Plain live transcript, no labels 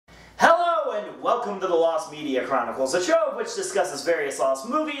and welcome to the Lost Media Chronicles, a show which discusses various lost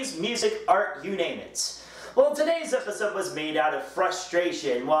movies, music, art, you name it. Well, today's episode was made out of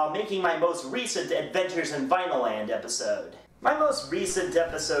frustration while making my most recent Adventures in Vinyland episode. My most recent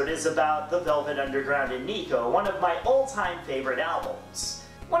episode is about The Velvet Underground and Nico, one of my all-time favorite albums.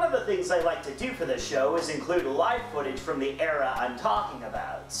 One of the things I like to do for this show is include live footage from the era I'm talking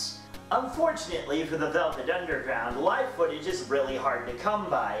about. Unfortunately for the Velvet Underground, live footage is really hard to come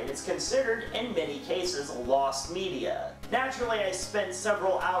by, and it's considered, in many cases, lost media. Naturally, I spent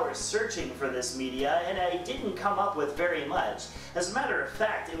several hours searching for this media, and I didn't come up with very much. As a matter of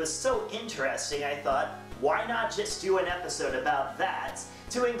fact, it was so interesting I thought, why not just do an episode about that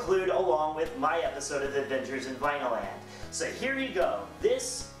to include along with my episode of Adventures in Vinyland. So here you go.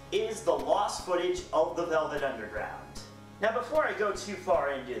 This is the lost footage of the Velvet Underground. Now before I go too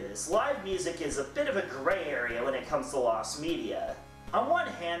far into this, live music is a bit of a gray area when it comes to lost media. On one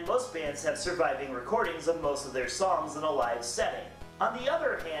hand, most bands have surviving recordings of most of their songs in a live setting. On the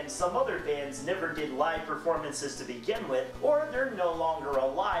other hand, some other bands never did live performances to begin with, or they're no longer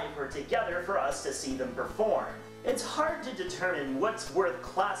alive or together for us to see them perform. It's hard to determine what's worth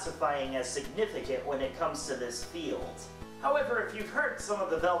classifying as significant when it comes to this field. However, if you've heard some of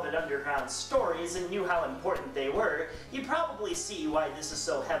the Velvet Underground stories and knew how important they were, you probably see why this is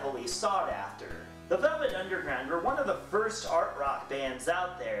so heavily sought after. The Velvet Underground were one of the first art rock bands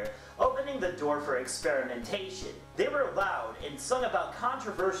out there, opening the door for experimentation. They were loud and sung about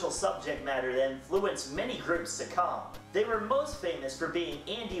controversial subject matter that influenced many groups to come. They were most famous for being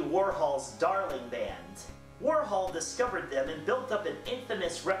Andy Warhol's darling band. Warhol discovered them and built up an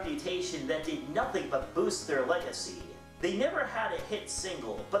infamous reputation that did nothing but boost their legacy. They never had a hit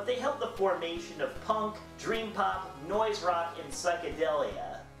single, but they helped the formation of punk, dream pop, noise rock, and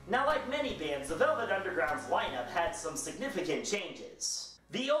psychedelia. Now, like many bands, the Velvet Underground's lineup had some significant changes.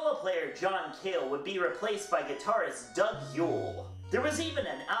 Viola player John Cale would be replaced by guitarist Doug Yule. There was even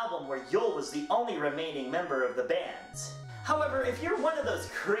an album where Yule was the only remaining member of the band. However, if you're one of those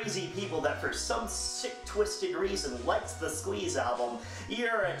crazy people that for some sick, twisted reason likes the Squeeze album,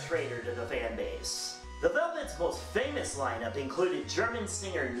 you're a traitor to the fan base. The Velvet's most famous lineup included German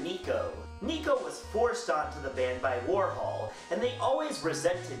singer Nico. Nico was forced onto the band by Warhol, and they always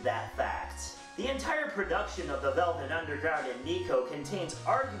resented that fact. The entire production of the Velvet Underground and Nico contains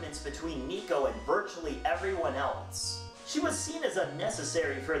arguments between Nico and virtually everyone else. She was seen as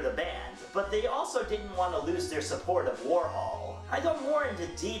unnecessary for the band, but they also didn't want to lose their support of Warhol. I go more into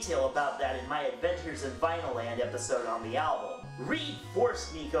detail about that in my Adventures in Vinyland episode on the album. Reed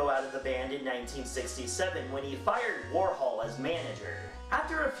forced Nico out of the band in 1967 when he fired Warhol as manager.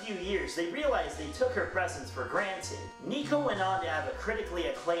 After a few years, they realized they took her presence for granted. Nico went on to have a critically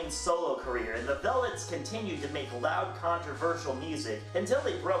acclaimed solo career, and the Velvets continued to make loud, controversial music until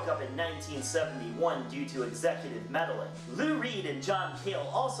they broke up in 1971 due to executive meddling. Lou Reed and John Cale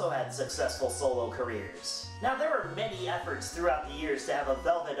also had successful solo careers. Now, there were many efforts throughout the years to have a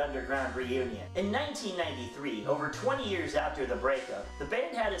Velvet Underground reunion. In 1993, over 20 years after the breakup, the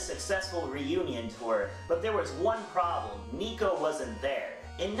band had a successful reunion tour, but there was one problem: Nico wasn't there.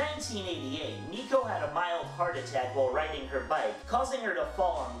 In 1988, Nico had a mild heart attack while riding her bike, causing her to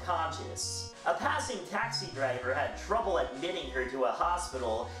fall unconscious. A passing taxi driver had trouble admitting her to a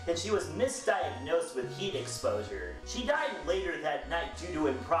hospital, and she was misdiagnosed with heat exposure. She died later that night due to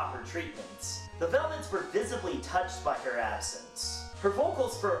improper treatment. The Velvets were visibly touched by her absence. Her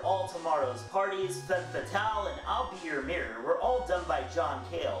vocals for All Tomorrow's Parties, Femme Fatale, and I'll Be Your Mirror were all done by John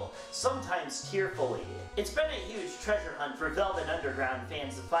Cale, sometimes tearfully. It's been a huge treasure hunt for Velvet Underground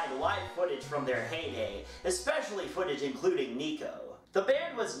fans to find live footage from their heyday, especially footage including Nico. The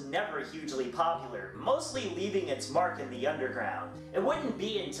band was never hugely popular, mostly leaving its mark in the underground. It wouldn't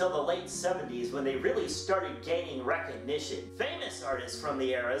be until the late 70s when they really started gaining recognition. Famous artists from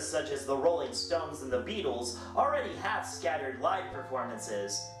the era, such as the Rolling Stones and the Beatles, already have scattered live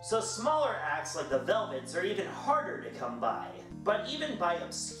performances, so smaller acts like the Velvets are even harder to come by. But even by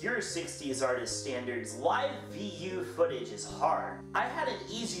obscure 60s artist standards, live VU footage is hard. I had an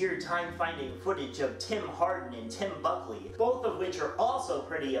easier time finding footage of Tim Hardin and Tim Buckley, both of which are also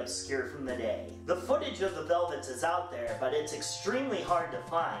pretty obscure from the day. The footage of the Velvets is out there, but it's extremely hard to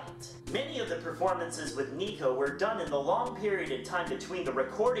find. Many of the performances with Nico were done in the long period of time between the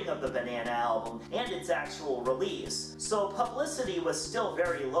recording of the Banana album and its actual release, so publicity was still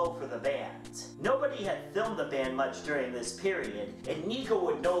very low for the band. Nobody had filmed the band much during this period, and Nico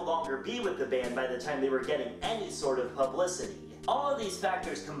would no longer be with the band by the time they were getting any sort of publicity. All of these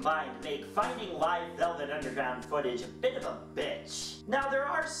factors combined make finding live Velvet Underground footage a bit of a bitch. Now, there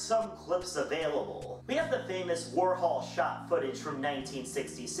are some clips available. example. We have the famous Warhol shot footage from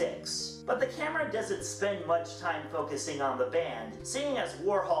 1966, but the camera doesn't spend much time focusing on the band, seeing as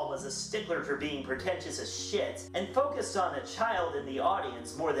Warhol was a stickler for being pretentious as shit, and focused on a child in the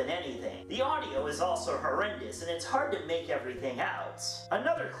audience more than anything. The audio is also horrendous, and it's hard to make everything out.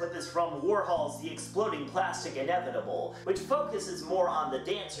 Another clip is from Warhol's The Exploding Plastic Inevitable, which focuses more on the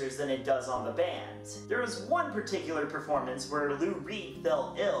dancers than it does on the band. There was one particular performance where Lou Reed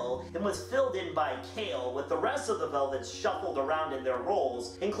fell ill and was filled in by Cale, with the rest of the Velvets shuffled around in their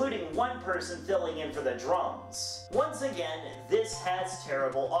roles, including one person filling in for the drums. Once again, this has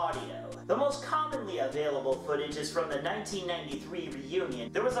terrible audio. The most commonly available footage is from the 1993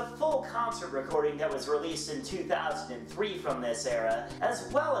 reunion. There was a full concert recording that was released in 2003 from this era, as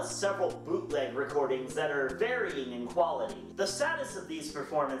well as several bootleg recordings that are varying in quality. The saddest of these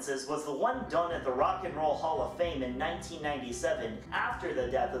performances was the one done at the Rock and Roll Hall of Fame in 1997 after the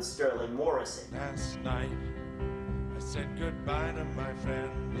death of Sterling Morrison. Last night, I said goodbye to my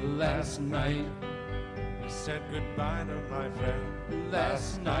friend. Last night, I said goodbye to my friend.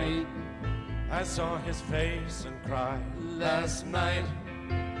 Last night, I saw his face and cried. Last night,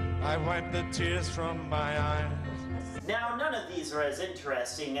 I wiped the tears from my eyes. Now, none of these are as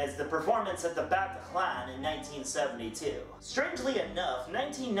interesting as the performance at the Bataclan in 1972. Strangely enough,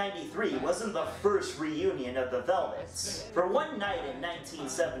 1993 wasn't the first reunion of the Velvets. For one night in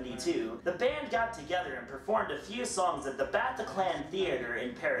 1972, the band got together and performed a few songs at the Bataclan Theatre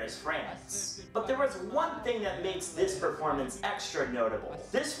in Paris, France. But there was one thing that makes this performance extra notable.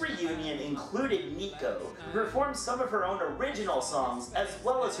 This reunion included Nico, who performed some of her own original songs as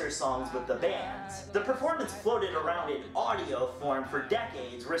well as her songs with the band. The performance floated around in audio form for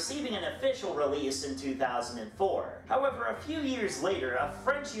decades, receiving an official release in 2004. However, a few years later, a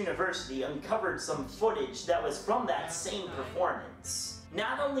French university uncovered some footage that was from that same performance.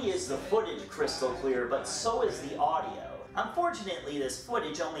 Not only is the footage crystal clear, but so is the audio. Unfortunately, this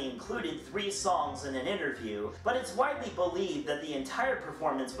footage only included 3 songs in an interview, but it's widely believed that the entire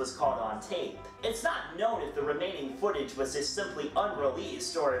performance was caught on tape. It's not known if the remaining footage was just simply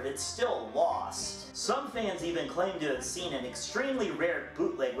unreleased or if it's still lost. Some fans even claim to have seen an extremely rare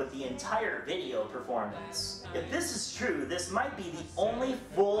bootleg with the entire video performance. If this is true, this might be the only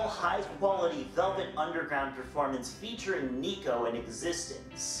full, high-quality Velvet Underground performance featuring Nico in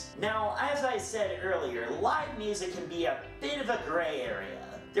existence. Now, as I said earlier, live music can be a bit of a gray area.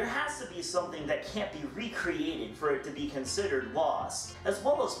 There has to be something that can't be recreated for it to be considered lost, as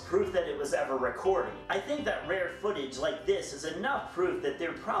well as proof that it was ever recorded. I think that rare footage like this is enough proof that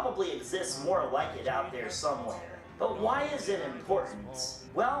there probably exists more like it out there somewhere. But why is it important?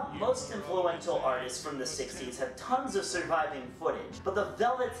 Well, most influential artists from the 60s have tons of surviving footage, but the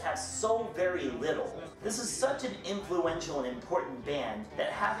Velvets have so very little. This is such an influential and important band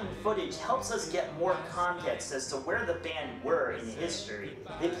that having footage helps us get more context as to where the band were in history.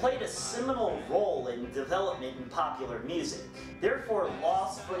 They played a seminal role in development in popular music. Therefore,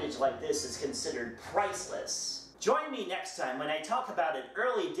 lost footage like this is considered priceless. Join me next time when I talk about an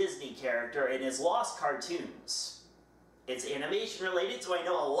early Disney character and his lost cartoons. It's animation related, so I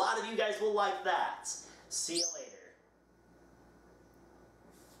know a lot of you guys will like that. See you later.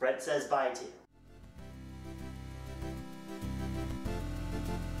 Fred says bye too.